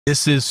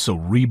This is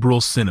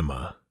cerebral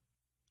cinema.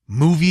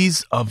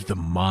 Movies of the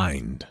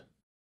mind.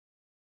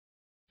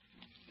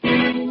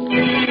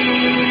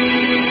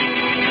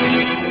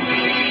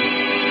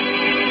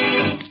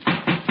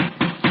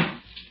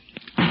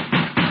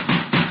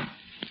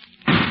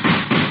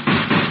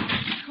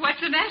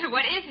 What's the matter?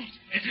 What is it?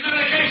 It's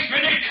another case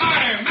for Nick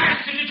Carter,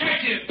 master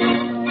detective.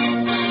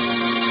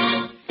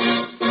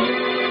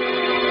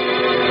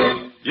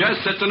 Yes,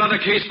 it's another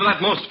case for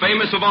that most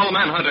famous of all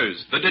manhunters,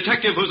 the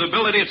detective whose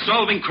ability at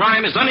solving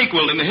crime is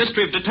unequaled in the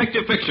history of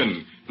detective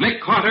fiction,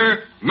 Nick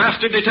Carter,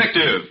 Master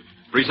Detective.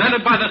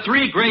 Presented by the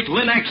three great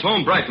Linex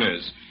home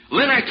brighteners,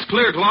 Linex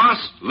Clear Gloss,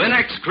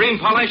 Linex Cream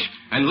Polish,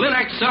 and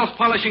Linex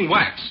Self-Polishing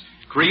Wax.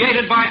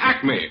 Created by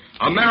Acme,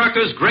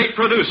 America's great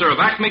producer of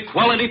Acme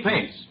quality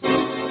paints.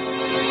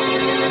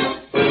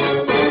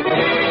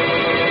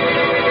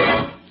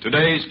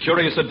 Today's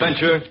curious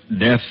adventure,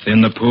 Death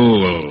in the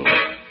Pool,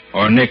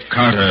 or Nick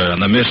Carter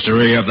and the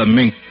Mystery of the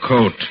Mink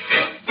Coat.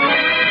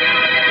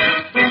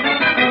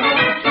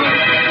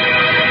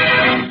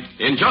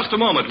 In just a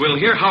moment, we'll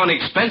hear how an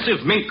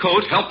expensive mink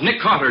coat helped Nick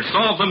Carter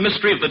solve the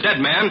mystery of the dead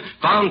man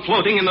found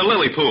floating in the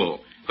lily pool.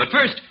 But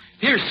first,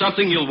 here's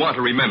something you'll want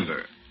to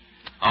remember.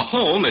 A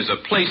home is a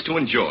place to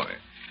enjoy.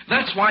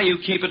 That's why you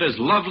keep it as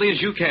lovely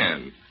as you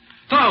can.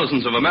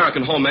 Thousands of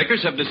American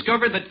homemakers have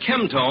discovered that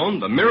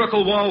Chemtone, the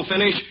miracle wall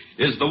finish,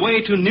 is the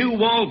way to new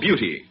wall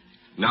beauty.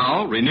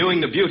 Now, renewing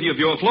the beauty of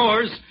your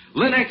floors,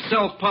 Linex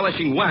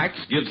Self-Polishing Wax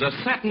gives a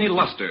satiny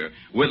luster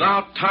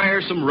without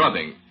tiresome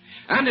rubbing.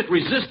 And it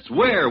resists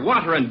wear,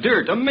 water, and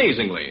dirt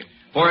amazingly,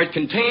 for it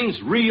contains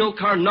real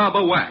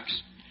carnauba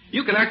wax.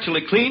 You can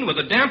actually clean with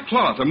a damp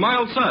cloth or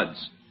mild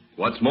suds.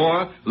 What's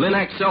more,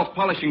 Linex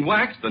Self-Polishing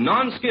Wax, the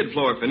non-skid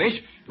floor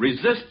finish,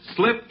 resists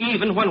slip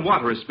even when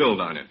water is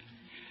spilled on it.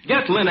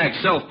 Get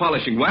Linex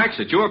Self-Polishing Wax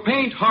at your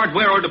paint,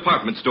 hardware, or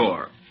department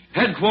store.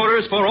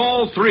 Headquarters for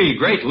all three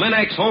great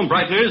Linex home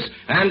brighteners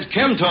and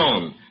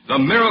Chemtone, the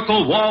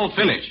miracle wall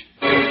finish.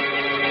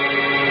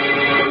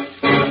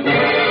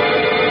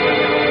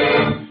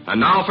 And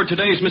now for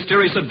today's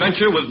mysterious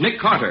adventure with Nick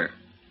Carter.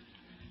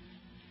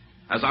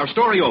 As our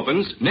story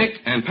opens, Nick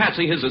and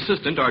Patsy, his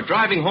assistant, are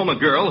driving home a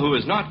girl who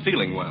is not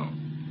feeling well.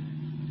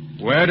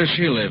 Where does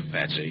she live,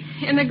 Patsy?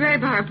 In the Gray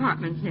Bar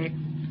Apartments, Nick.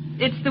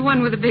 It's the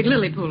one with the big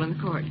lily pool in the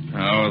court.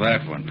 Oh,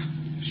 that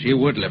one. She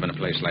would live in a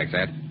place like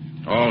that.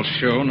 All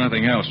show,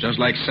 nothing else, just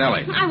like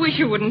Sally. I wish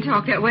you wouldn't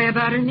talk that way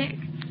about her, Nick.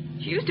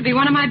 She used to be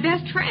one of my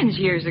best friends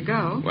years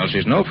ago. Well,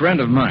 she's no friend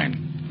of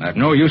mine. I've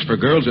no use for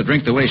girls that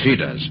drink the way she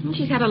does.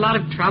 She's had a lot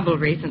of trouble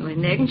recently,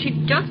 Nick, and she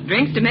just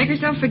drinks to make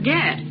herself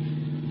forget.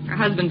 Her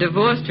husband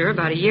divorced her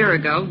about a year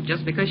ago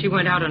just because she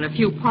went out on a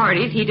few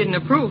parties he didn't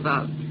approve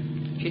of.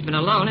 She's been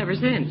alone ever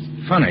since.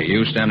 Funny,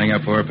 you standing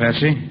up for her,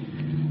 Patsy.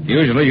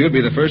 Usually you'd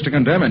be the first to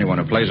condemn anyone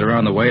who plays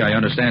around the way I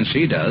understand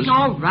she does.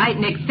 All right,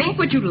 Nick, think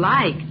what you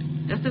like.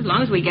 Just as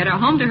long as we get her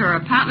home to her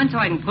apartment so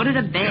I can put her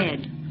to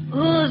bed.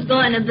 Who's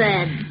going to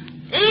bed?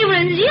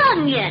 Evelyn's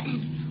young yet.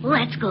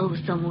 Let's go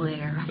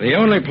somewhere. The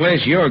only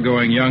place you're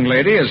going, young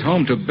lady, is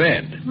home to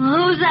bed.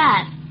 Who's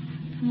that?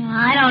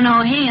 I don't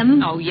know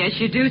him. Oh, yes,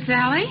 you do,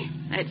 Sally.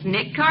 That's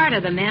Nick Carter,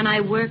 the man I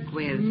work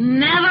with.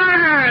 Never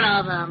heard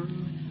of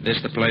him.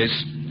 This the place?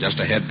 Just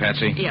ahead,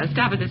 Patsy? Yeah,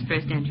 stop at this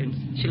first entrance.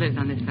 She lives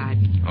on this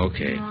side.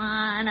 Okay. Come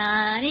on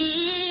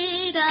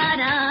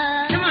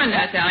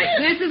now, Sally.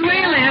 This is where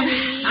you live.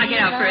 I'll get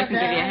out first and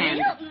give you a hand.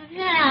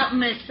 Help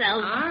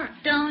myself. All right.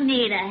 Don't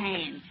need a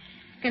hand.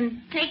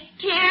 Can take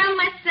care of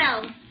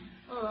myself.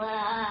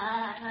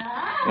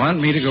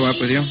 Want me to go up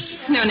with you?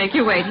 No, Nick,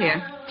 you wait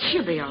here.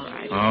 She'll be all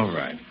right. All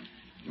right.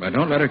 But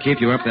don't let her keep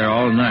you up there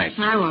all night.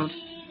 I won't.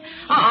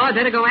 I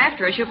better go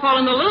after her. She'll fall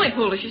in the lily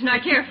pool if she's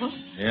not careful.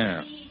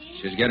 Yeah.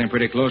 She's getting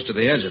pretty close to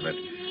the edge of it.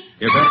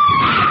 You better...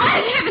 Oh,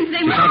 in heaven's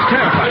name. She sounds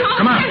terrified.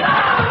 Come on.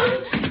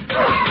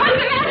 What's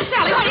the matter,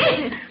 Sally? What is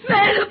it?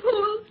 Man in the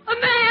pool. A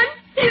man.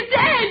 He's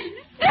dead.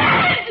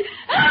 Dead!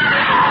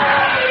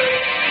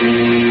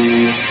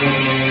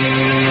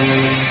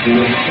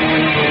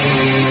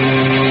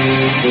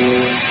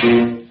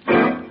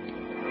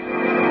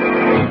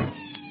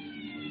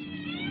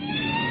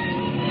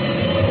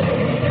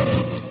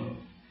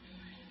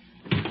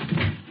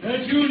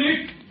 That you,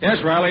 Nick? Yes,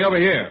 Riley, over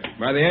here,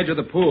 by the edge of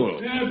the pool.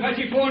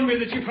 Patsy phoned me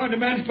that you found a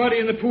man's body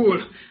in the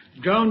pool.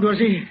 Drowned, was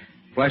he?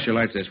 Flash your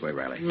lights this way,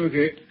 Riley.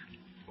 Okay.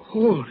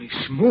 Holy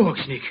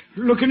smokes, Nick.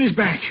 Look in his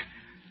back.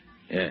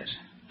 Yes,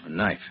 a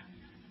knife.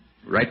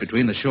 Right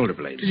between the shoulder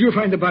blades. Did you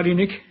find the body,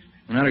 Nick?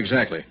 Not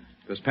exactly.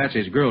 It was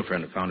Patsy's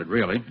girlfriend who found it,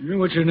 really.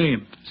 What's her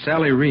name?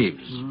 Sally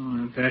Reeves.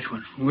 Oh, that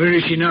one. Where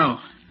is she now?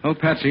 Oh,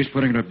 Patsy's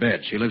putting her to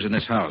bed. She lives in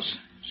this house.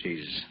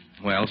 She's,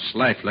 well,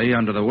 slightly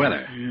under the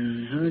weather.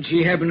 How'd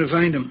she happen to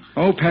find him?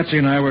 Oh, Patsy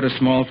and I were at a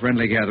small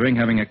friendly gathering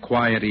having a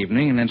quiet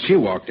evening, and then she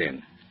walked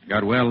in.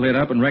 Got well lit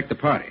up and wrecked the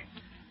party.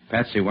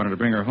 Patsy wanted to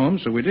bring her home,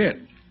 so we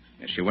did.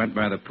 As she went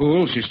by the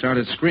pool, she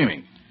started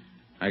screaming.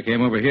 I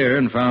came over here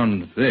and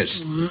found this.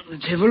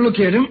 Let's have a look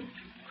at him.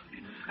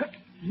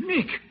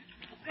 Nick,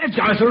 that's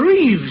Arthur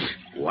Reeves.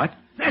 What?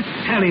 That's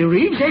Sally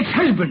Reeves'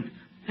 ex-husband.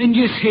 And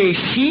you say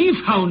she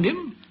found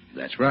him?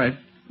 That's right.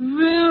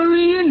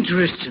 Very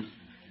interesting.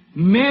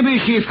 Maybe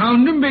she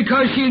found him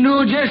because she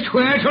knew just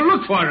where to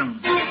look for him.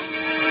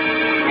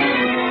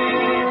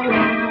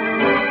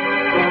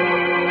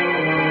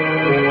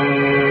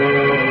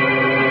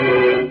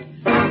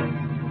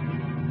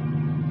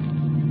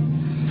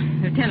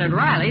 Lieutenant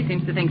Riley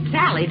seems to think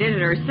Sally did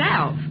it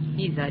herself.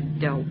 He's a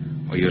dope.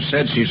 Well, you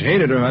said she's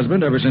hated her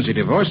husband ever since he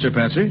divorced her,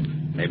 Patsy.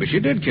 Maybe she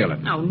did kill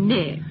him. Oh,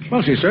 Nick.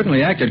 Well, she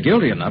certainly acted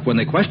guilty enough when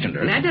they questioned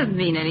her. That doesn't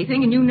mean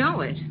anything, and you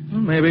know it.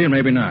 Well, maybe and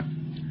maybe not.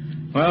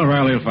 Well,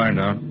 Riley will find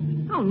out.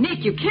 Oh,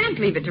 Nick, you can't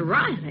leave it to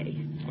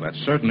Riley. Well,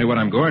 that's certainly what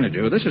I'm going to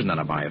do. This is none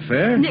of my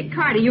affair. Nick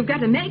Carter, you've got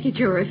to make it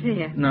your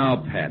affair.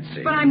 No,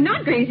 Patsy. But I'm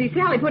not going to see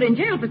Sally put in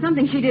jail for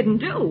something she didn't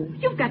do.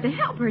 You've got to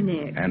help her,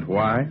 Nick. And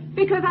why?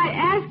 Because I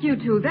asked you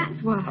to,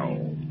 that's why.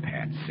 Oh,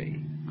 Patsy.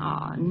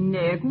 Oh,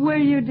 Nick,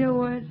 will you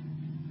do it?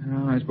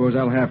 Well, I suppose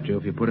I'll have to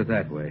if you put it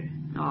that way.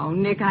 Oh,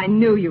 Nick, I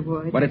knew you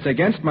would. But it's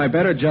against my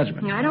better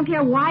judgment. I don't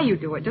care why you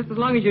do it, just as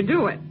long as you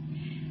do it.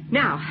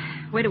 Now,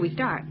 where do we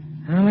start?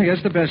 Well, I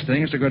guess the best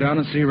thing is to go down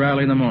and see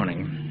Riley in the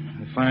morning.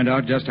 And find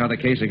out just how the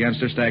case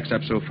against her stacks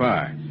up so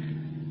far.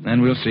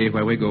 Then we'll see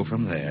where we go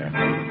from there.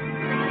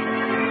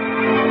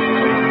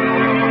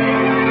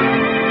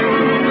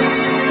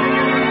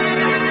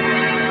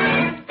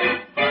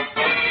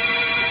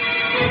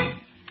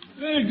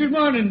 Well, good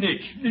morning,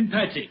 Nick and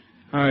Patsy.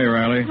 Hi,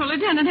 Riley. Well,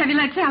 Lieutenant, have you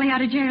let Sally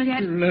out of jail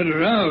yet? Let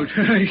her out.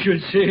 I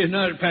should say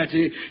not,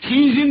 Patsy.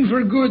 She's in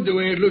for good the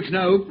way it looks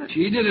now.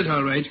 She did it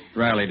all right.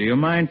 Riley, do you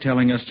mind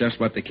telling us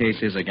just what the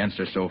case is against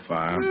her so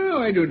far?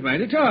 Oh, I don't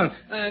mind at all.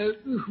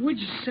 Which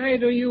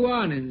side are you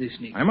on in this,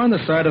 Nick? I'm on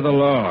the side of the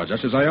law,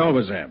 just as I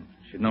always am.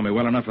 Should know me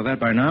well enough for that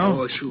by now.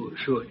 Oh,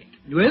 sure, Nick.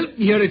 Well,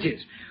 here it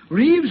is.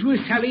 Reeves was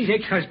Sally's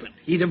ex-husband.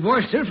 He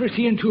divorced her for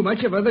seeing too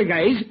much of other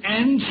guys,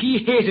 and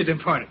she hated him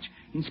for it.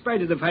 In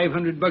spite of the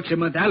 $500 a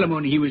month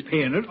alimony he was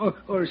paying her,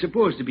 or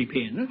supposed to be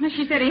paying her.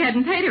 She said he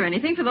hadn't paid her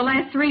anything for the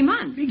last 3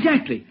 months.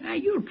 Exactly.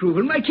 You're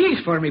proving my case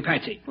for me,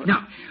 Patsy.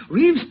 Now,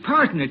 Reeves'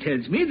 partner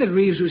tells me that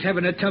Reeves was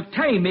having a tough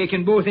time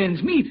making both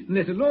ends meet,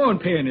 let alone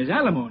paying his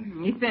alimony.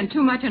 He spent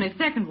too much on his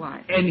second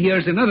wife. And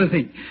here's another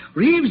thing.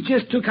 Reeves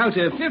just took out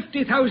a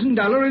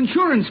 $50,000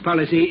 insurance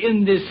policy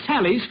in this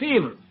Sally's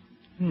favor.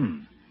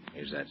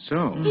 Is that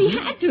so? He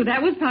had to.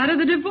 That was part of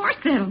the divorce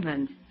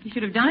settlement. He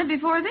should have done it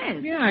before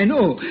this. Yeah, I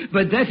know.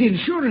 But that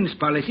insurance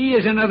policy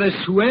is another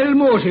swell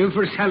motive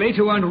for Sally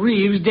to want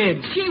Reeves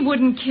dead. She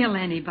wouldn't kill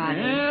anybody.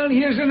 Well,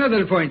 here's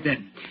another point,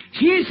 then.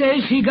 She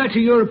says she got to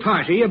your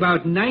party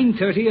about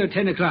 9:30 or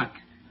 10 o'clock.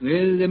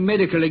 Well, the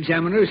medical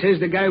examiner says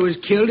the guy was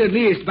killed at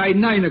least by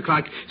 9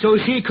 o'clock, so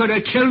she could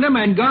have killed him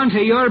and gone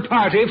to your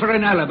party for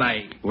an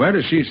alibi. Where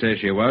does she say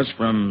she was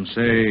from,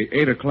 say,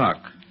 8 o'clock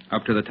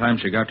up to the time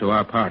she got to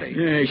our party?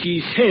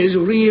 She says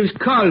Reeves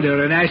called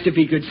her and asked if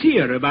he could see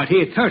her about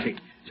 8:30.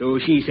 So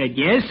she said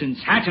yes and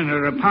sat in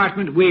her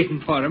apartment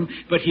waiting for him,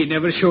 but he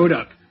never showed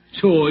up.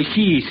 So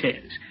she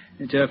says.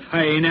 It's a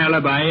fine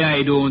alibi,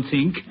 I don't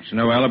think. It's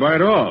no alibi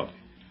at all.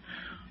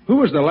 Who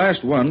was the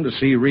last one to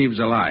see Reeves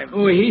alive?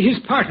 Oh, his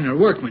partner,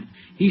 Workman.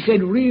 He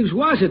said Reeves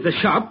was at the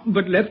shop,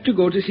 but left to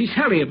go to see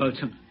Sally about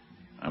something.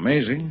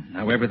 Amazing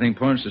how everything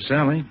points to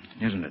Sally,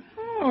 isn't it?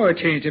 Oh,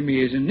 it ain't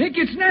amazing, Nick.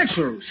 It's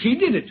natural. She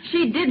did it.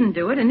 She didn't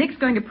do it, and Nick's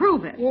going to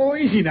prove it. Oh,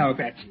 is he now,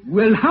 Patsy?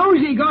 Well, how's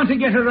he going to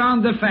get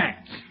around the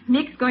facts?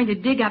 Nick's going to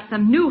dig up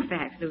some new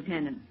facts,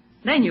 Lieutenant.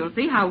 Then you'll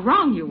see how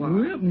wrong you are.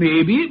 Well,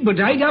 maybe, but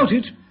I doubt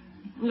it.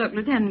 Look,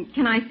 Lieutenant,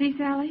 can I see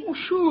Sally? Oh,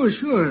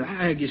 sure.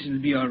 I guess it'll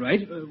be all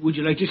right. Would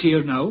you like to see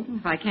her now?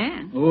 If I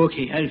can.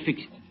 Okay, I'll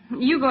fix it.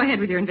 You go ahead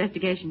with your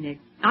investigation, Nick.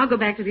 I'll go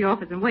back to the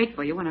office and wait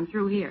for you when I'm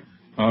through here.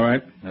 All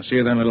right. I'll see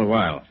you then in a little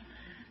while.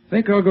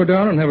 Think I'll go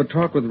down and have a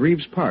talk with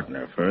Reeves'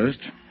 partner first.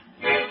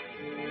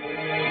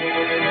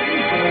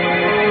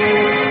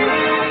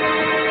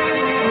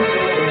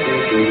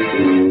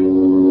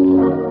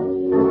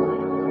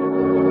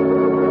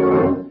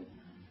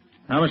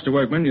 Now, Mr.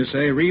 Workman, you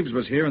say Reeves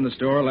was here in the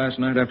store last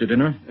night after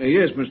dinner?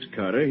 Yes, Mr.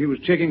 Carter. He was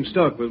checking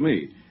stock with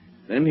me.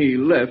 Then he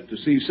left to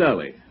see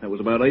Sally. That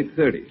was about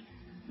 8:30.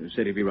 He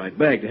said he'd be right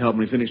back to help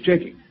me finish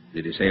checking.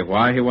 Did he say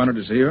why he wanted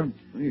to see her?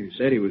 He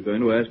said he was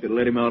going to ask her to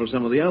let him out of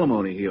some of the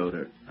alimony he owed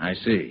her. I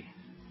see.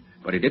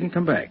 But he didn't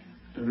come back.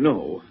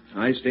 No.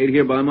 I stayed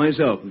here by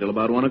myself until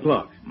about 1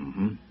 o'clock.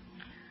 Mm-hmm.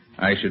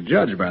 I should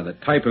judge by the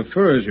type of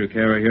furs you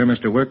carry here,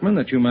 Mr. Workman,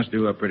 that you must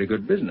do a pretty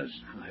good business.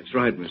 That's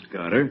right, Mr.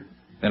 Carter.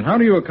 Then how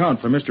do you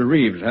account for Mr.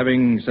 Reeves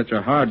having such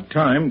a hard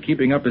time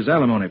keeping up his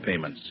alimony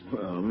payments?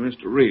 Well,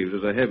 Mr. Reeves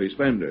is a heavy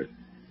spender.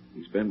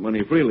 He spent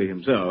money freely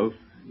himself,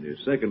 and his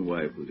second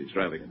wife was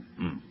extravagant.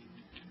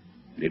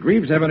 Did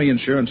Reeves have any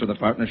insurance for the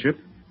partnership?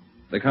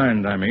 The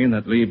kind, I mean,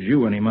 that leaves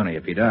you any money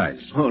if he dies.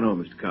 Oh, no,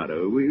 Mr.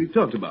 Carter. We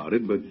talked about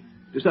it, but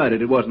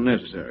decided it wasn't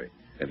necessary.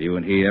 Have you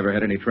and he ever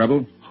had any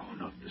trouble? Oh,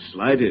 not the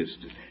slightest.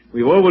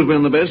 We've always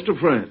been the best of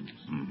friends.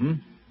 Mm-hmm.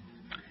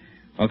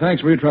 Well,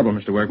 thanks for your trouble,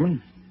 Mr.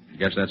 Workman. I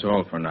guess that's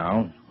all for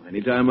now.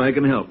 Anytime I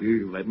can help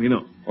you, let me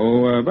know.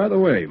 Oh, by the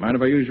way, mind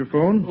if I use your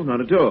phone? Oh,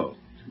 not at all.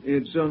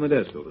 It's on the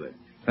desk over there.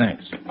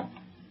 Thanks.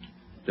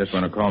 Just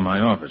want to call my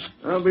office.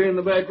 I'll be in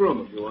the back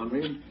room if you want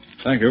me.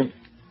 Thank you.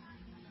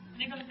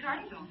 Nicholas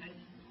Carter's office.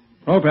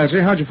 Oh,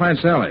 Patsy, how'd you find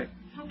Sally?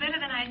 Oh, better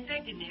than I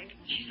expected, Nick.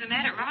 She's so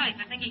mad at Raleigh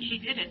for thinking she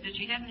did it that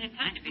she hasn't had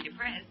time to be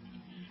depressed.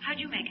 How'd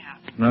you make out?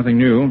 Nothing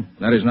new.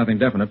 That is, nothing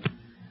definite.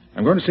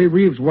 I'm going to see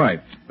Reeves' wife.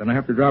 Then I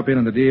have to drop in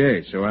on the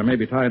DA, so I may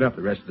be tied up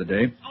the rest of the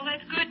day. Oh,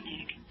 that's good,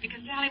 Nick,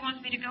 because Sally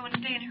wants me to go and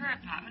stay in her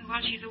apartment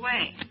while she's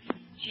away.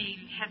 She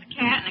has a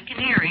cat and a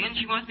canary, and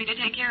she wants me to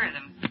take care of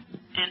them.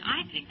 And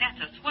I think that's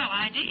a swell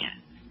idea.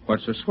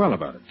 What's so swell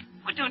about it?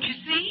 Well, don't you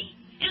see?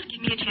 It'll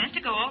give me a chance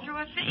to go all through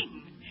her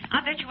things.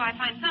 I'll bet you I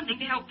find something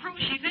to help prove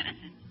she's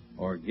innocent.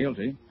 Or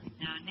guilty.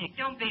 Now, Nick,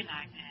 don't be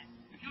like that.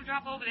 If you'll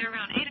drop over there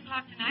around 8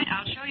 o'clock tonight,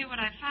 I'll show you what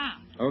I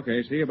found.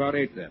 Okay, see you about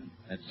 8 then.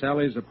 At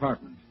Sally's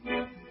apartment.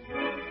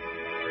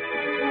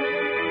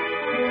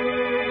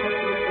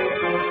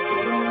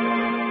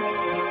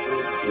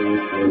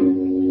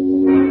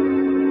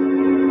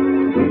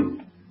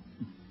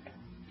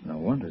 No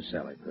wonder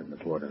Sally couldn't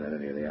afford to let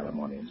any of the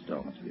alimony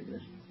installments be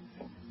this.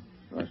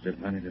 Cost her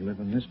plenty to live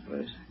in this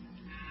place.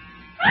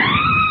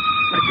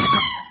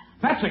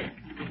 Patsy!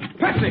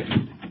 Patsy!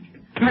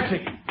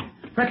 Patsy!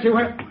 Patsy,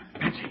 where?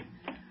 Patsy!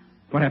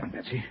 What happened,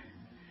 Patsy?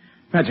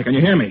 Patsy, can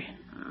you hear me? Is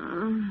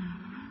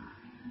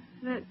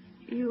that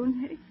you,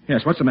 Nick?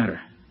 Yes, what's the matter?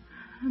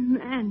 A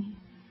man.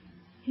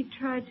 He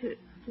tried to...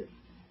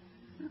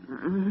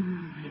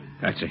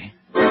 Patsy.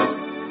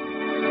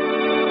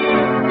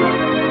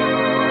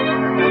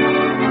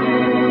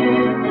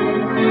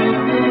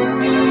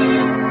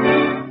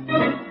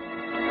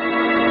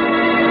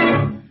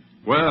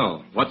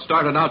 Well, what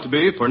started out to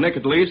be, for Nick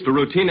at least, a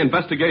routine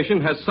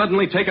investigation has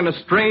suddenly taken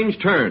a strange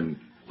turn.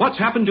 What's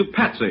happened to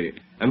Patsy?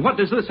 And what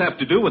does this have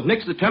to do with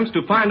Nick's attempts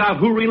to find out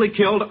who really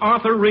killed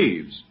Arthur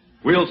Reeves?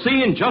 We'll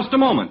see in just a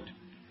moment.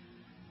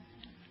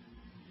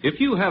 If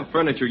you have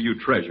furniture you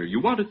treasure, you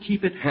want to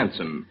keep it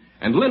handsome,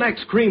 and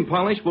Linex cream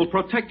polish will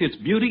protect its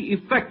beauty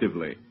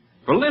effectively.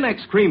 For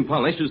Linex cream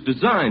polish is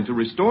designed to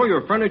restore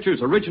your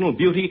furniture's original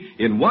beauty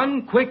in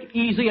one quick,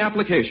 easy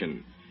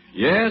application.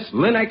 Yes,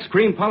 Linex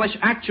cream polish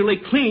actually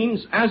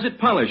cleans as it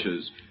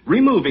polishes,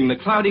 removing the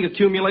cloudy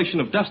accumulation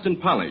of dust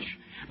and polish,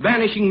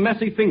 banishing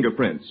messy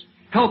fingerprints,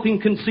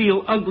 helping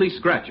conceal ugly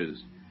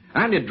scratches.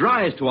 And it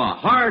dries to a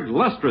hard,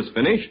 lustrous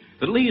finish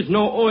that leaves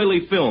no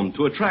oily film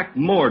to attract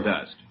more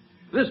dust.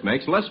 This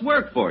makes less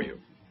work for you.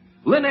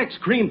 Linex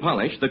cream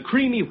polish, the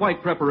creamy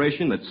white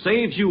preparation that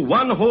saves you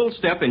one whole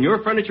step in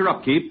your furniture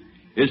upkeep,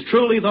 is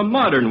truly the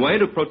modern way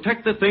to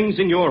protect the things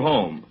in your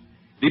home.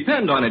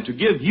 Depend on it to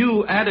give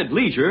you added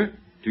leisure,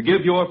 to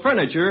give your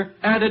furniture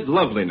added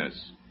loveliness.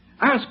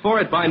 Ask for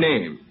it by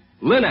name.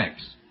 Linex.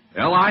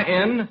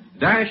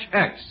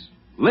 L-I-N-X.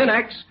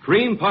 Linex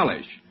cream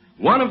polish.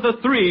 One of the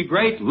 3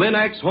 great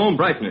Linex home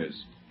brighteners.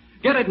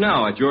 Get it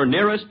now at your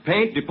nearest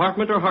paint,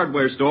 department, or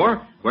hardware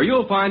store, where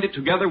you'll find it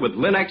together with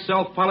Linex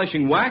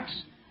self-polishing wax,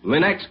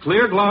 Linex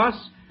clear gloss,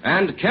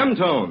 and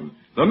Chemtone,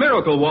 the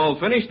miracle wall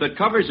finish that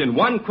covers in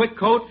one quick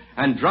coat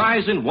and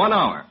dries in 1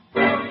 hour.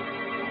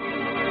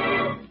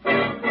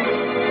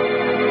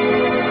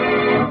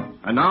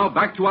 And now,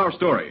 back to our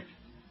story.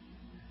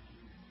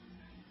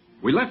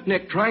 We left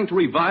Nick trying to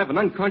revive an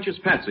unconscious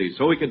Patsy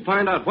so he could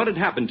find out what had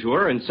happened to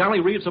her in Sally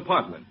Reeves'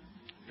 apartment.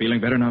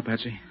 Feeling better now,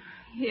 Patsy?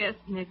 Yes,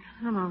 Nick,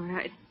 I'm all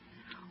right.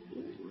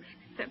 Ooh,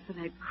 except for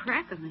that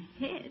crack on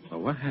the head.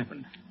 Well, what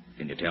happened?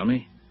 Can you tell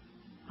me?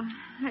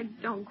 I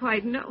don't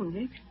quite know,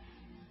 Nick.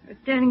 I was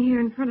standing here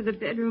in front of the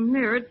bedroom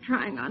mirror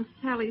trying on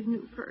Sally's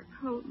new fur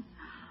coat.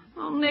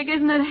 Oh, Nick,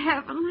 isn't it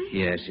heavenly?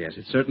 Yes,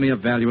 it's certainly a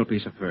valuable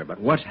piece of fur. But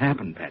what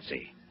happened,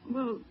 Patsy?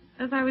 Well,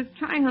 as I was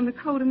trying on the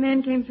coat, a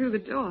man came through the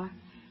door.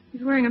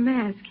 He's wearing a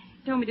mask.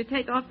 He told me to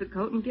take off the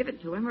coat and give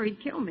it to him, or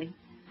he'd kill me.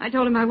 I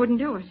told him I wouldn't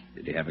do it.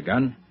 Did he have a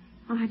gun?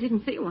 Oh, I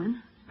didn't see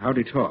one. How'd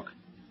he talk?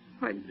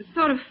 Why,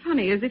 sort of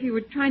funny, as if he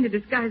were trying to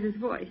disguise his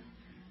voice.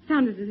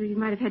 Sounded as if he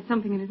might have had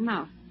something in his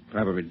mouth.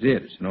 Probably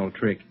did. It's an old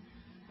trick.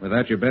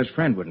 Without your best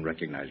friend wouldn't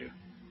recognize you.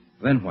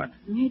 Then what?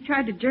 He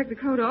tried to jerk the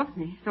coat off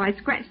me, so I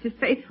scratched his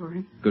face for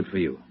him. Good for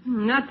you.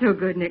 Not so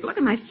good, Nick. Look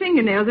at my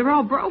fingernails. They're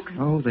all broken.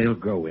 Oh, they'll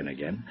grow in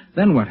again.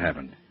 Then what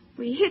happened?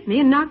 Well, he hit me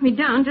and knocked me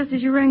down just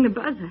as you rang the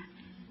buzzer.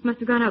 Must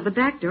have gone out the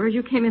back door as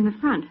you came in the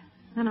front.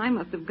 Then I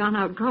must have gone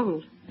out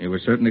cold. You were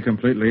certainly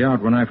completely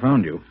out when I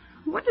found you.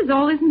 What does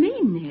all this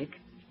mean, Nick?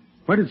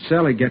 Where did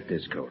Sally get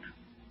this coat?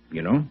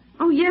 You know?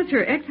 Oh, yes,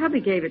 her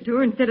ex-hubby gave it to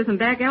her instead of some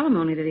back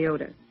alimony that he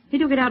owed her. He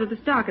took it out of the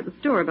stock at the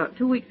store about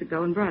 2 weeks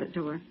ago and brought it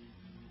to her.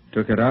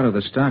 Took it out of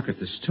the stock at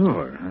the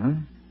store, huh?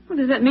 Well,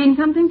 does that mean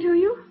something to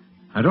you?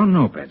 I don't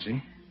know,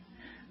 Patsy.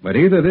 But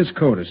either this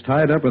coat is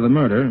tied up with a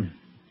murder,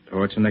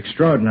 or it's an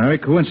extraordinary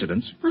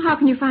coincidence. Well, how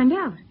can you find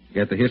out?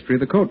 Get the history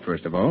of the coat,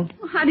 first of all.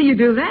 Well, how do you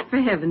do that, for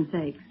heaven's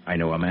sake? I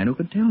know a man who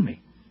can tell me.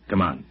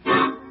 Come on.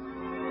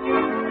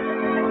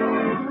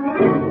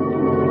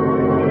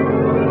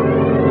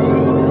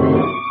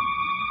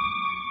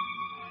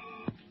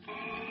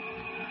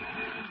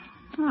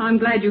 Well, I'm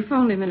glad you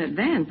phoned him in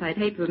advance. I'd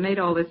hate to have made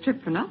all this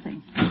trip for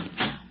nothing.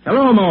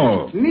 Hello,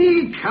 Mo.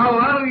 Nick, how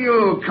are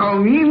you?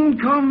 Come in,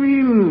 come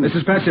in. This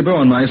is Patsy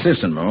Bowen, my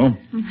assistant, Mo.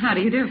 How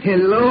do you do?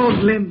 Hello,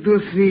 glad to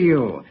see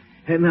you.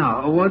 And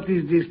now, what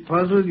is this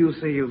puzzle you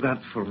say you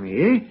got for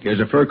me, eh? Here's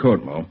a fur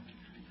coat, Mo.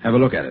 Have a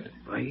look at it.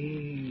 Why,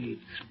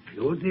 it's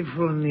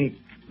beautiful, Nick.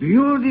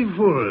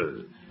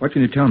 Beautiful. What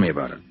can you tell me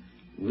about it?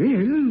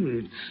 Well,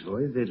 it's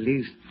worth at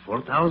least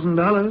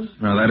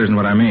 $4,000. No, that isn't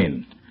what I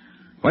mean.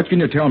 What can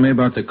you tell me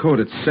about the coat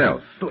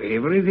itself? So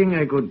everything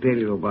I could tell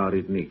you about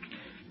it, Nick.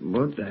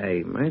 But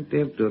I might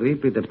have to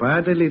rip it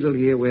apart a little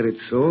here where it's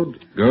sewed.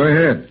 Go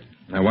ahead.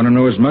 I want to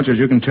know as much as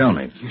you can tell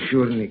me.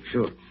 Sure, Nick,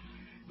 sure.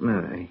 Now,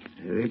 I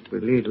rip a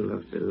little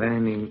of the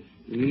lining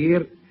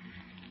here.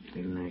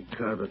 Then I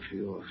cut a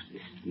few of the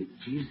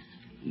stitches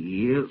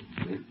here,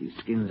 where the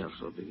skins are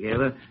sewed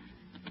together.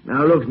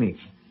 Now, look, Nick.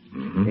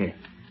 Mm-hmm. Yeah.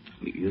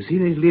 You see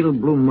this little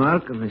blue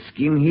mark on the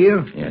skin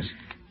here? Yes.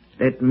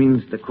 That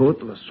means the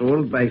coat was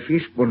sold by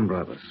Fishburne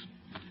Brothers.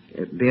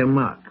 Their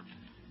mark.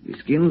 The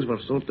skins were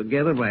sewed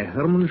together by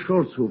Herman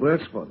Schultz, who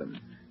works for them.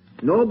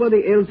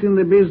 Nobody else in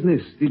the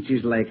business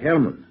stitches like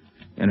Herman.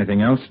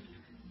 Anything else?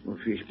 Well,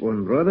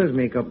 Fishburne Brothers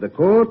make up the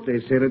coat. They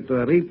sell it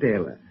to a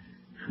retailer.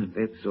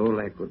 That's all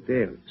I could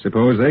tell.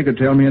 Suppose they could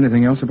tell me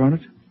anything else about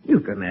it? You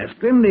can ask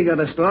them. They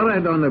got a store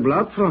right down the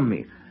block from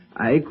me.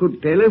 I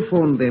could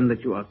telephone them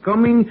that you are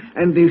coming,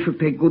 and they should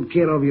take good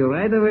care of you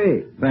right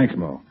away. Thanks,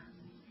 Mo.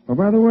 Oh,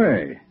 by the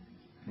way,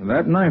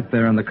 that knife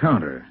there on the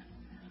counter,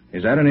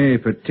 is that any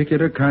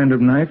particular kind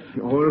of knife?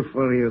 All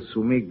for you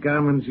who make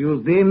garments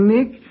use them,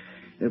 Nick.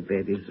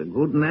 That is a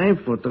good knife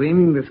for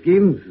trimming the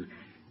skins.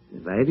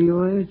 Why do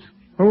you ask?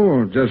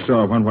 Oh, just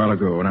saw one while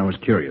ago, and I was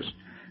curious.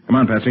 Come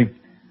on, Patsy.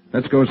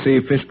 Let's go see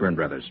Fishburne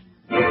Brothers.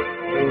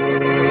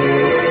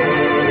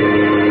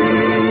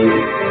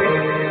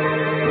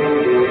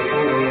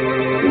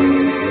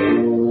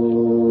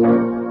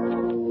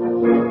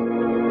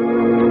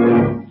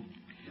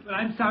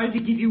 I'm sorry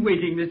to keep you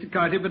waiting, Mr.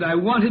 Carter, but I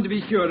wanted to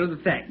be sure of the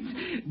facts.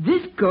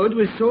 This coat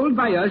was sold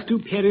by us to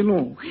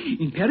Perrilon.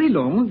 And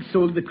Perrilon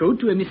sold the coat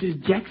to a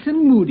Mrs.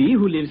 Jackson Moody,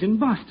 who lives in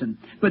Boston.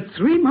 But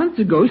 3 months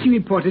ago, she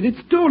reported it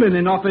stolen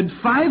and offered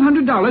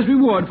 $500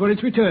 reward for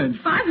its return.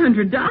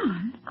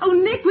 $500? Oh,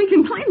 Nick, we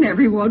can claim that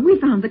reward. We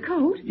found the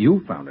coat.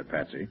 You found it,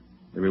 Patsy.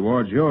 The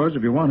reward's yours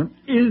if you want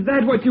it. Is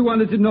that what you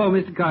wanted to know,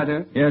 Mr.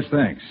 Carter? Yes,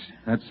 thanks.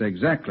 That's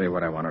exactly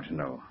what I wanted to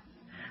know.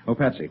 Oh,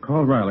 Patsy,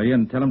 call Riley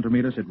and tell him to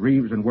meet us at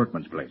Reeves and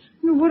Workman's place.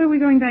 Well, what are we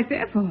going back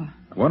there for?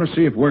 I want to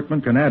see if Workman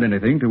can add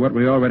anything to what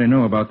we already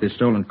know about this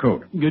stolen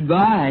coat.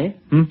 Goodbye.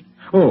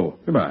 Oh,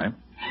 goodbye.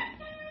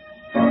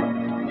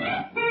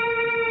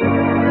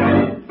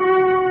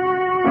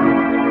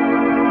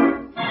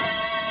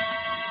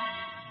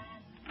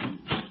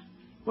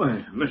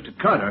 Why, Mr.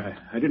 Carter,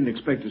 I didn't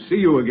expect to see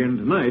you again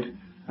tonight.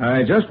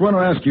 I just want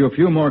to ask you a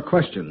few more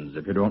questions,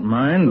 if you don't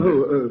mind.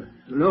 Oh,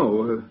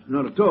 no,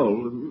 not at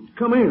all.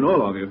 Come in,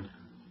 all of you.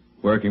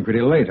 Working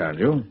pretty late, aren't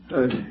you?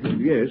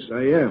 Yes,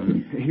 I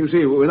am. You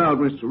see, without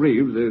Mr.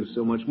 Reeves, there's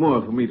so much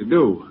more for me to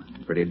do.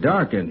 Pretty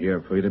dark in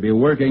here for you to be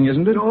working,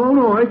 isn't it? Oh,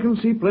 no, I can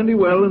see plenty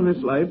well in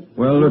this light.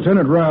 Well,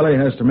 Lieutenant Riley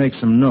has to make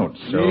some notes,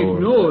 so...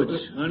 Make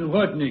notes? On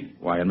what, Nick?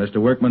 Why, in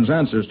Mr. Workman's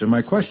answers to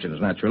my questions,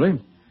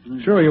 naturally.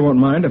 Sure you won't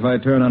mind if I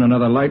turn on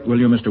another light, will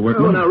you, Mr.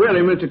 Workman? Oh, now,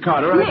 really, Mr.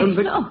 Carter, I don't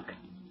Nick, think... look.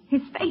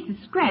 His face is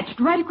scratched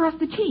right across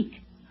the cheek.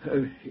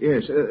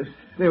 Yes,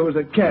 there was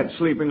a cat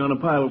sleeping on a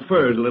pile of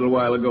furs a little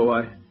while ago.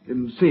 I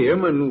didn't see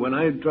him, and when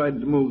I tried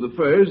to move the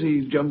furs,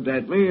 he jumped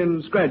at me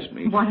and scratched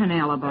me. What an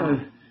alibi.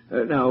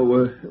 Now,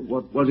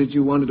 what was it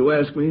you wanted to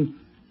ask me?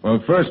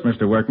 Well, first,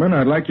 Mr. Workman,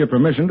 I'd like your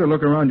permission to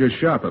look around your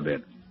shop a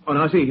bit. Oh,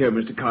 now, see here,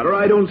 Mr. Carter,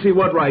 I don't see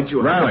what right you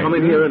have Riley. to come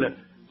in here and...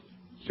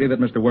 See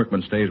that Mr.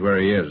 Workman stays where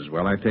he is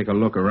while I take a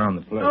look around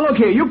the place. Now, look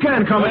here, you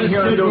can't come in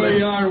here and do where this.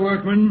 you are,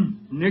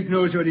 Workman. Nick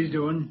knows what he's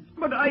doing.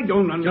 But I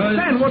don't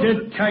understand what...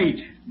 Sit tight.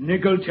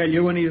 Nick will tell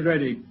you when he's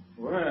ready.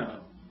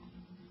 Well,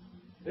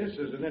 this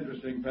is an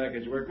interesting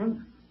package,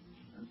 Workman.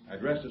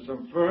 Addressed to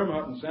some firm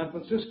out in San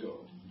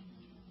Francisco.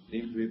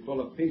 Seems to be full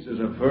of pieces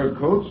of fur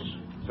coats,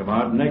 some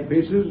odd neck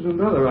pieces,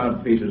 and other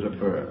odd pieces of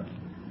fur.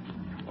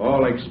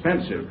 All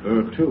expensive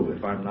fur, too,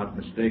 if I'm not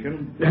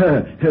mistaken.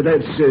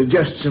 That's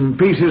just some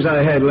pieces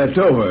I had left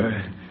over.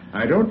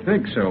 I don't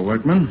think so,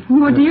 Workman.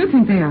 What do you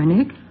think they are,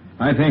 Nick?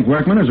 I think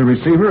Workman is a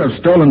receiver of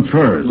stolen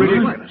furs.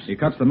 Ridiculous. He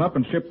cuts them up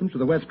and ships them to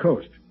the West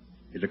Coast.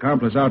 His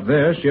accomplice out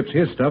there ships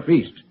his stuff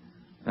east.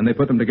 And they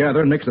put them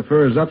together and mix the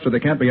furs up so they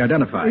can't be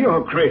identified.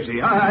 You're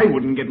crazy. I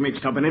wouldn't get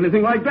mixed up in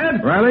anything like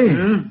that. Riley?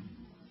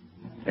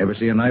 Ever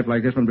see a knife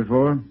like this one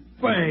before?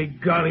 By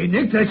golly,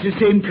 Nick, that's the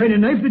same kind of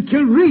knife that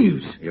killed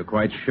Reeves. You're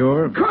quite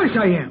sure? Of course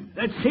I am.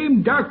 That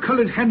same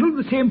dark-colored handle,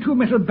 the same two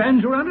metal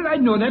bands around it,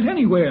 I'd know that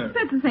anywhere.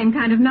 That's the same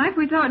kind of knife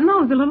we saw at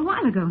Moe's a little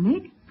while ago,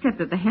 Nick. Except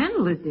that the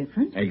handle is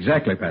different.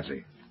 Exactly,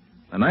 Patsy.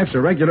 The knife's a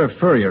regular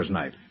furrier's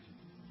knife.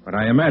 But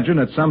I imagine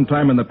at some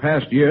time in the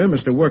past year,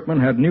 Mr.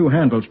 Workman had new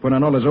handles put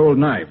on all his old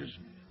knives.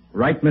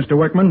 Right, Mr.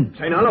 Workman?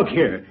 Say, now, look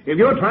here. If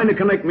you're trying to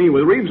connect me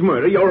with Reeves'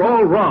 murder, you're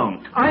all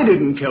wrong. I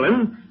didn't kill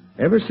him.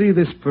 Ever see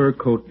this fur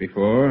coat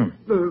before?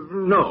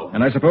 No.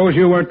 And I suppose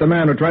you weren't the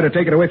man who tried to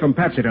take it away from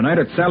Patsy tonight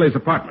at Sally's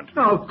apartment.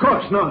 No, of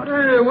course not.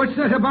 What's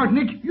that about,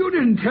 Nick? You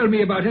didn't tell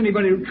me about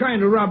anybody trying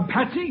to rob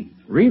Patsy.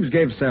 Reeves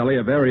gave Sally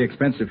a very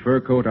expensive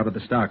fur coat out of the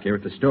stock here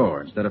at the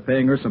store instead of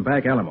paying her some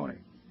back alimony.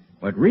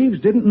 But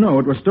Reeves didn't know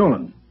it was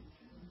stolen.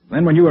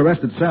 Then when you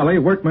arrested Sally,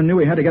 Workman knew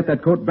he had to get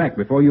that coat back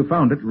before you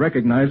found it,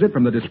 recognized it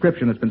from the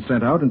description that's been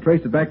sent out, and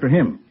traced it back to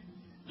him.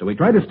 So he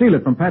tried to steal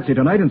it from Patsy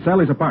tonight in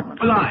Sally's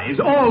apartment. Lies,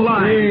 all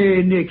lies.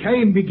 Hey, Nick,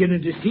 I'm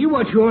beginning to see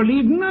what you're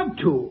leading up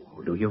to.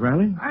 Do you,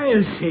 Riley?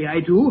 I'll say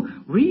I do.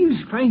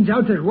 Reeves finds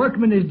out that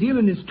Workman is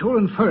dealing in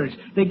stolen furs.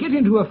 They get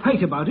into a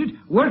fight about it.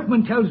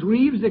 Workman tells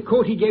Reeves the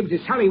coat he gave to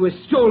Sally was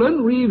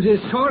stolen. Reeves is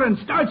sore and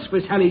starts for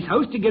Sally's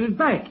house to get it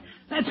back.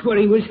 That's where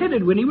he was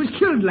headed when he was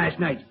killed last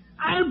night.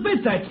 I'll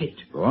bet that's it.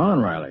 Go on,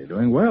 Riley.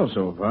 Doing well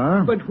so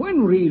far. But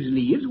when Reeves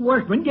leaves,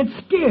 Workman gets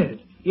scared.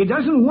 He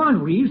doesn't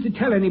want Reeves to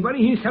tell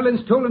anybody he's selling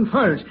stolen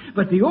furs,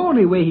 but the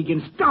only way he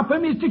can stop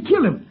him is to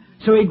kill him.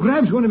 So he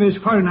grabs one of his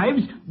fur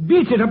knives,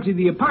 beats it up to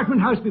the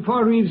apartment house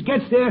before Reeves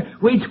gets there,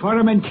 waits for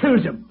him, and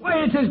kills him.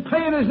 Why, it's as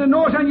plain as the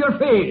nose on your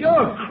face.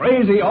 You're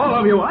crazy, all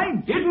of you. I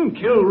didn't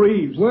kill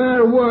Reeves.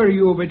 Where were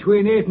you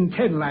between 8 and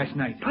 10 last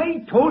night?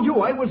 I told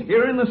you I was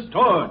here in the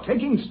store,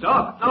 taking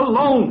stock,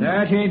 alone.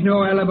 That ain't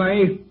no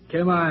alibi.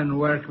 Come on,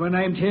 Workman,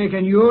 I'm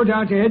taking you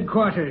down to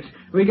headquarters.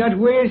 We got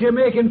ways of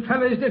making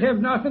fellas that have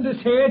nothing to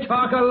say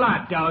talk a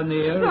lot down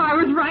there. No, I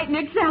was right,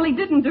 Nick. Sally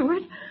didn't do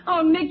it.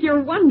 Oh, Nick,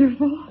 you're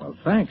wonderful. Well,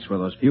 thanks for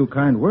those few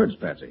kind words,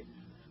 Patsy.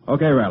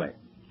 Okay, Riley.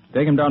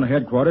 Take him down to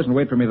headquarters and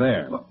wait for me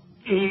there. Well,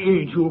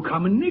 ain't you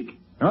coming, Nick?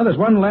 Now, there's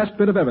one last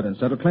bit of evidence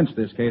that'll clinch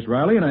this case,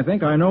 Riley, and I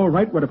think I know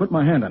right where to put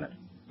my hand on it.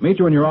 Meet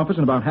you in your office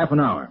in about half an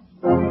hour.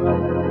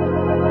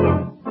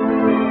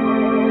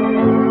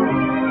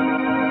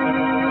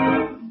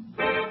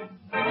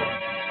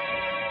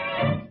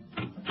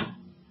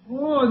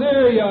 Oh,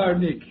 there you are,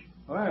 Nick.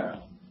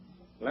 Well,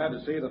 glad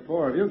to see the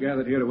four of you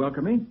gathered here to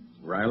welcome me.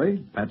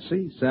 Riley,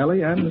 Patsy,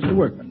 Sally, and Mr.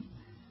 Workman.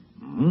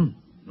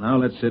 Now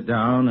let's sit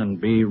down and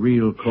be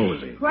real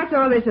cozy. What's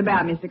all this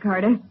about, Mr.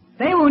 Carter?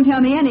 They won't tell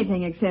me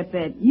anything except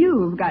that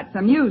you've got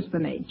some use for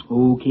me.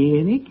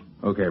 Okay, Nick.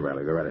 Okay,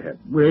 Riley, go right ahead.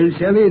 Well,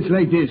 Sally, it's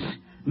like this.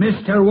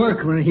 Mr.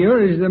 Workman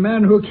here is the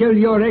man who killed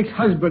your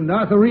ex-husband,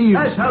 Arthur Reeves.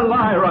 That's a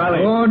lie,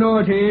 Riley. Oh, no,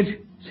 it ain't.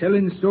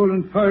 Selling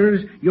stolen furs,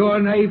 your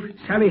knife,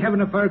 Sally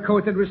having a fur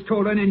coat that was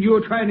stolen, and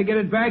you trying to get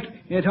it back,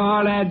 it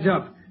all adds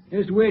up.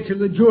 Just wait till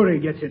the jury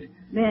gets it.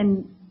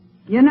 Then,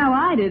 you know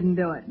I didn't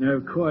do it.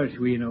 Of course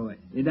we know it.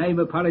 And I'm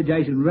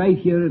apologizing right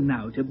here and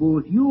now to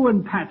both you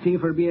and Patsy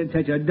for being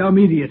such a dumb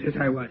idiot as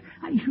I was.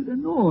 I should have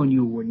known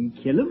you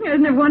wouldn't kill him.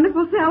 Isn't it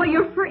wonderful, Sally?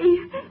 You're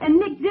free. And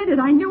Nick did it.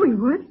 I knew he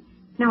would.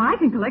 Now I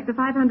can collect the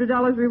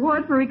 $500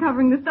 reward for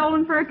recovering the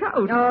stolen fur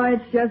coat. Oh,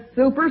 it's just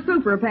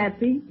super,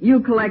 Patsy. You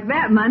collect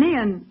that money,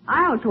 and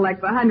I'll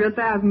collect the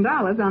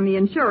 $100,000 on the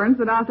insurance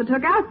that Arthur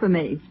took out for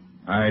me.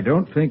 I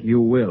don't think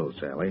you will,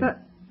 Sally. But,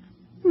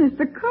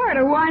 Mr.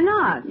 Carter, why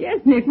not?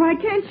 Yes, Nick, why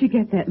can't she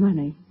get that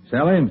money?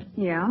 Sally,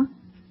 Yeah?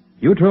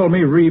 you told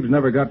me Reeves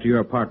never got to your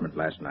apartment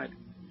last night.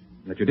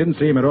 That you didn't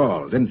see him at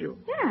all, didn't you?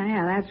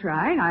 Yeah, that's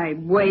right. I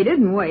waited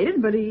and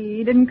waited, but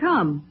he didn't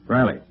come.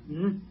 Riley,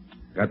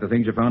 got the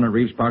things you found in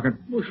Reeves' pocket?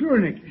 Well, sure,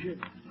 Nick. Sure.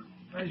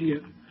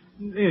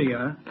 There you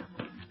are.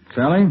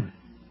 Sally,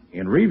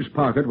 in Reeves'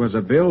 pocket was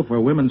a bill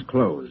for women's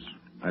clothes,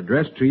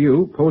 addressed to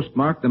you,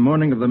 postmarked the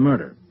morning of the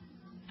murder.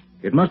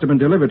 It must have been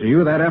delivered to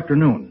you that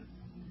afternoon.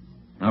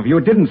 Now, if you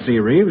didn't see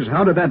Reeves,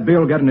 how did that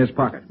bill get in his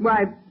pocket?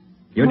 Why...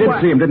 You did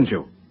see him, didn't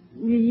you?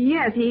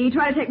 Yes, he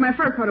tried to take my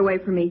fur coat away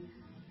from me,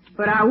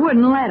 but I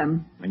wouldn't let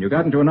him. And you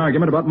got into an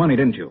argument about money,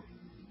 didn't you?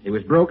 He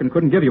was broke and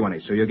couldn't give you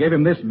any, so you gave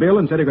him this bill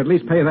and said he could at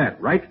least pay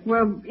that, right?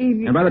 Well,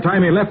 he... And by the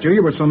time he left you,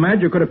 you were so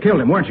mad you could have killed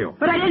him, weren't you?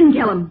 But I didn't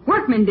kill him.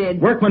 Workman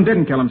did. Workman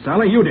didn't kill him,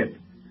 Sally. You did.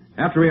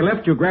 After he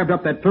left, you grabbed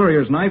up that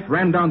furrier's knife,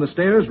 ran down the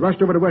stairs,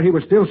 rushed over to where he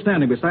was still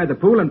standing beside the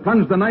pool, and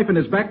plunged the knife in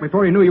his back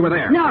before he knew you were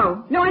there.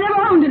 No, I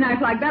never owned a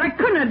knife like that. I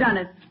couldn't have done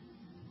it.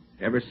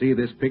 Ever see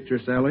this picture,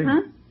 Sally?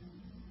 Huh?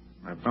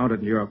 I found it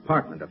in your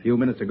apartment a few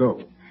minutes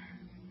ago.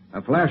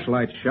 A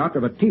flashlight shot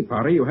of a tea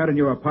party you had in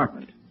your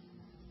apartment.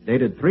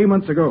 Dated 3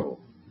 months ago.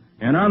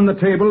 And on the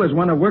table is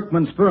one of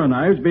Workman's fur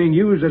knives being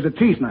used as a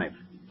cheese knife.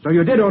 So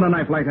you did own a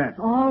knife like that.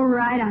 All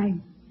right,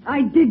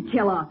 I did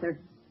kill Arthur.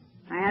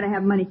 I had to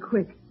have money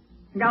quick.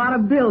 I got a lot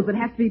of bills that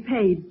have to be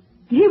paid.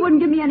 He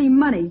wouldn't give me any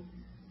money.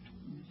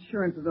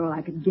 Insurance was all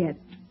I could get.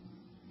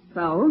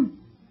 So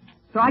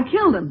I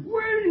killed him.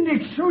 Well,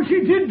 Nick, so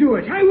she did do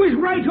it. I was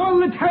right all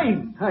the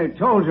time. I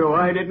told you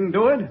I didn't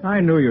do it.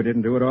 I knew you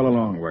didn't do it all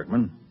along,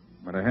 Workman.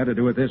 But I had to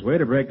do it this way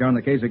to break down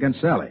the case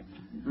against Sally.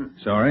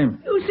 Sorry.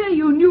 You say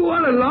you knew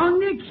all along,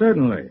 Nick?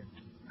 Certainly.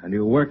 I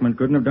knew Workman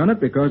couldn't have done it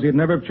because he'd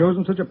never have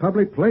chosen such a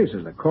public place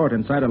as the court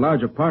inside a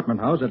large apartment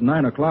house at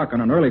 9 o'clock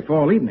on an early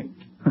fall evening.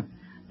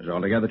 There's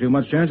altogether too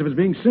much chance of his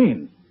being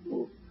seen.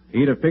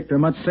 He'd have picked a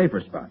much safer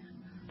spot.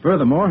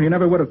 Furthermore, he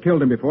never would have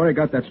killed him before he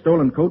got that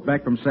stolen coat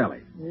back from Sally.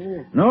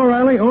 Oh. No,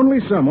 Riley, only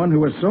someone who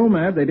was so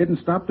mad they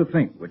didn't stop to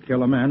think would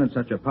kill a man in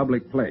such a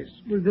public place.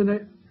 Well,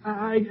 then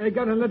I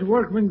gotta let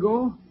workmen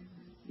go.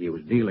 He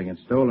was dealing in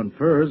stolen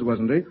furs,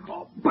 wasn't he?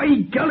 Oh, by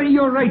golly,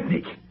 you're right,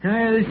 Nick.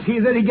 I'll see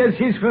that he gets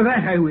his for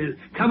that, I will.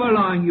 Come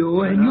along,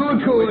 you. And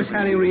you too,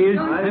 Sally Reed.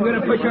 I'm going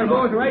to put you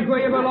both right where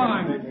you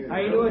belong.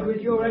 I knew it was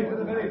you right from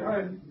the very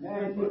first.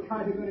 And you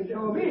can't be going to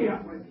show me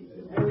up.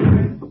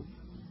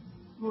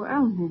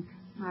 Well, Nick,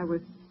 I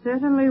was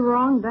certainly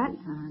wrong that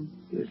time.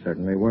 You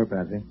certainly were,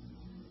 Patsy.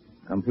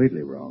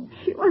 Completely wrong.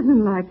 She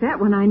wasn't like that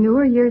when I knew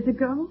her years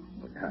ago.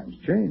 But times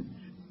change.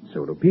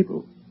 So do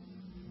people.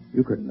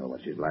 You couldn't know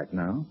what she's like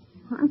now.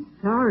 I'm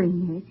sorry,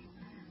 Nick.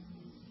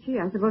 Gee,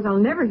 I suppose I'll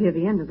never hear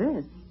the end of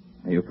this.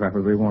 You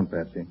probably won't,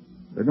 Patsy.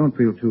 But don't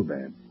feel too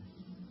bad.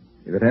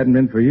 If it hadn't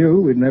been for you,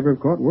 we'd never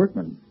have caught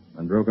Workman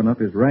and broken up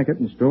his racket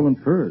and stolen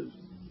furs.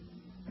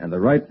 And the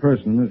right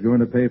person is going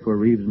to pay for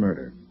Reeves'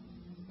 murder.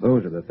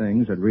 Those are the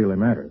things that really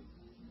matter.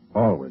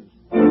 Always.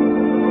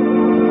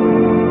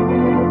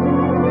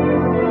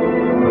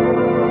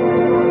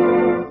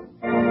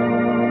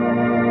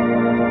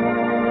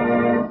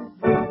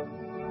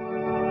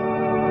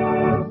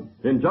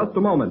 In just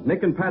a moment,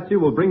 Nick and Patsy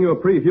will bring you a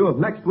preview of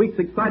next week's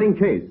exciting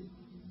case.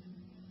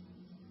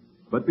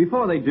 But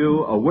before they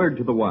do, a word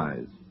to the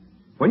wise.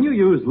 When you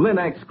use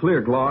Linex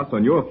clear gloss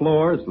on your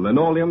floors,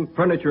 linoleum,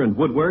 furniture, and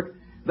woodwork,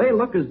 they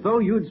look as though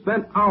you'd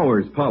spent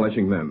hours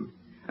polishing them.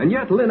 And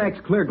yet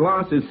Linex clear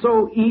gloss is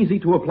so easy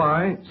to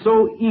apply,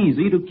 so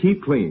easy to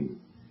keep clean.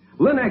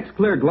 Linex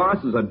clear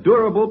gloss is a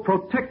durable,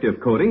 protective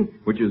coating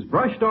which is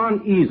brushed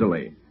on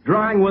easily,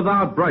 drying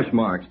without brush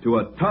marks to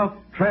a tough,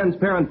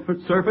 transparent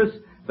surface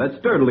that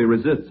sturdily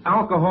resists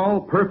alcohol,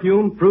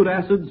 perfume, fruit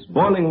acids,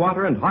 boiling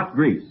water, and hot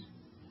grease.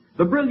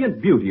 The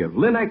brilliant beauty of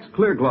Linex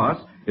clear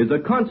gloss is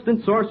a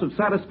constant source of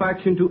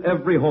satisfaction to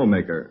every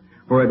homemaker,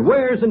 for it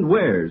wears and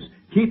wears,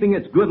 keeping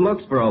its good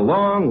looks for a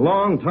long,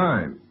 long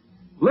time.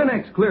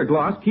 Linex clear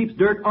gloss keeps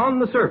dirt on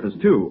the surface,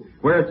 too,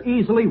 where it's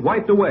easily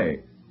wiped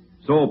away.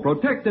 So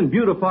protect and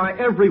beautify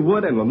every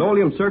wood and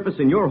linoleum surface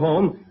in your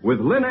home with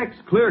Linex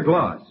clear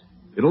gloss.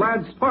 It'll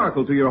add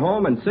sparkle to your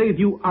home and save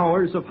you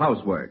hours of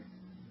housework.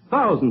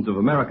 Thousands of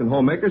American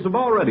homemakers have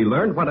already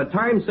learned what a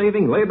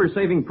time-saving,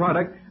 labor-saving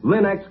product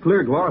Linex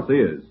clear gloss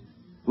is.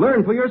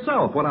 Learn for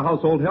yourself what a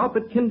household help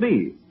it can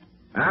be.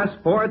 Ask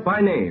for it by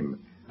name.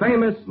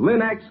 Famous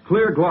Linex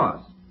clear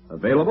gloss.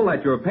 Available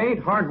at your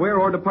paint, hardware,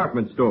 or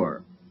department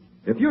store.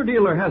 If your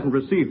dealer hasn't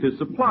received his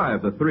supply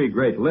of the three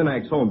great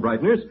Linex home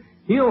brighteners,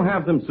 he'll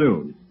have them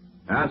soon.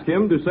 Ask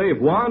him to save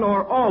one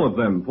or all of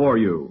them for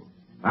you.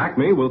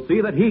 Acme will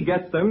see that he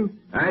gets them,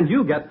 and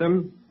you get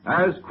them,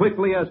 as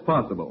quickly as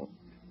possible.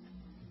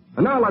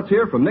 And now let's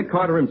hear from Nick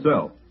Carter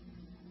himself.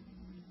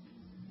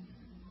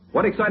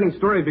 What exciting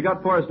story have you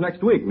got for us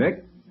next week,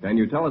 Nick? Can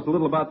you tell us a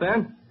little about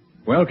that?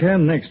 Well,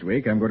 Ken, next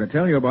week I'm going to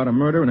tell you about a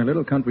murder in a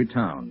little country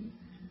town.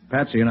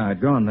 Patsy and I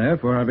had gone there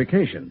for our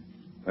vacation.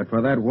 But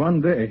for that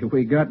one day,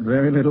 we got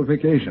very little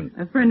vacation.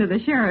 A friend of the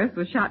sheriff's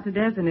was shot to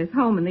death in his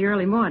home in the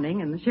early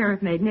morning, and the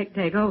sheriff made Nick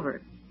take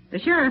over. The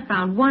sheriff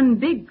found one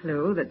big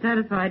clue that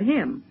satisfied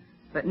him,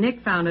 but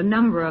Nick found a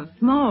number of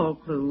small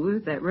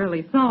clues that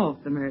really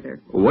solved the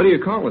murder. What do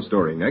you call the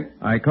story, Nick?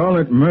 I call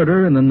it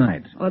Murder in the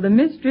Night. Or the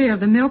mystery of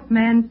the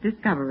milkman's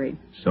discovery.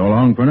 So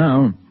long for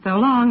now. So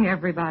long,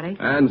 everybody.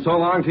 And so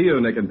long to you,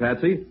 Nick and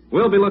Patsy.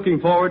 We'll be looking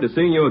forward to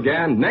seeing you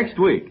again next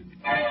week.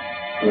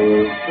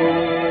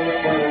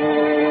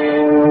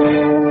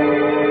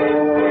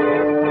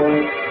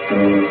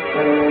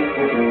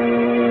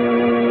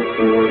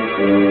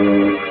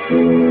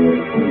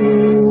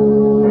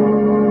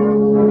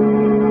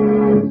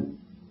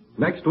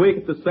 Next week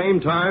at the same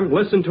time,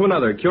 listen to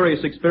another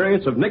curious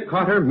experience of Nick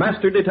Carter,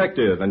 Master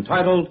Detective,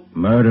 entitled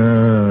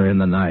Murder in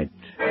the Night.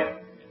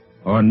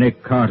 Or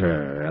Nick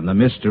Carter and the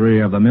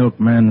Mystery of the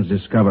Milkman's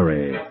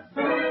Discovery.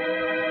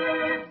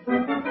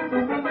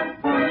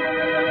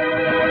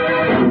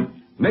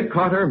 Nick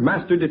Carter,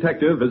 Master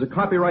Detective, is a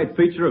copyright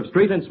feature of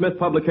Street and Smith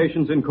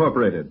Publications,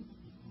 Incorporated.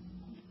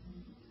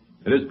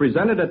 It is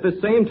presented at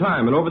this same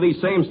time and over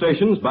these same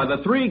stations by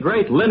the three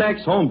great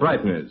Linex home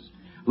brighteners.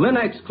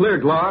 Linex Clear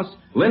Gloss,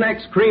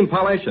 Linex Cream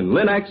Polish, and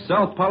Linex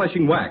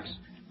Self-Polishing Wax.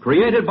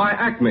 Created by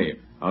Acme,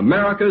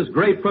 America's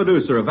great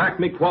producer of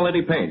Acme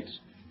quality paints.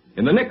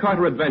 In the Nick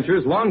Carter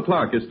Adventures, Lon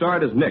Clark is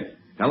starred as Nick.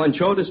 Helen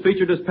Choate is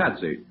featured as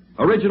Patsy.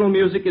 Original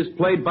music is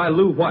played by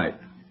Lou White.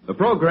 The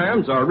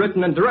programs are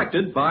written and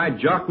directed by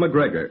Jock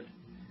McGregor.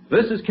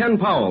 This is Ken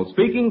Powell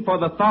speaking for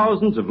the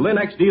thousands of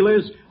Linex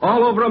dealers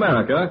all over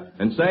America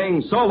and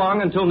saying so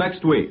long until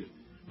next week.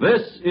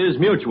 This is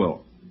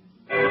Mutual.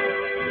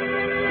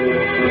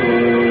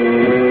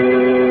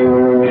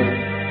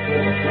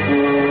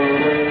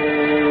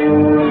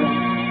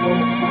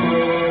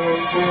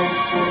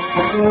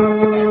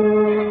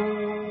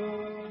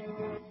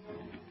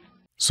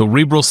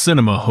 Cerebral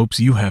Cinema hopes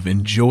you have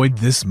enjoyed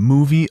this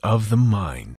movie of the mind.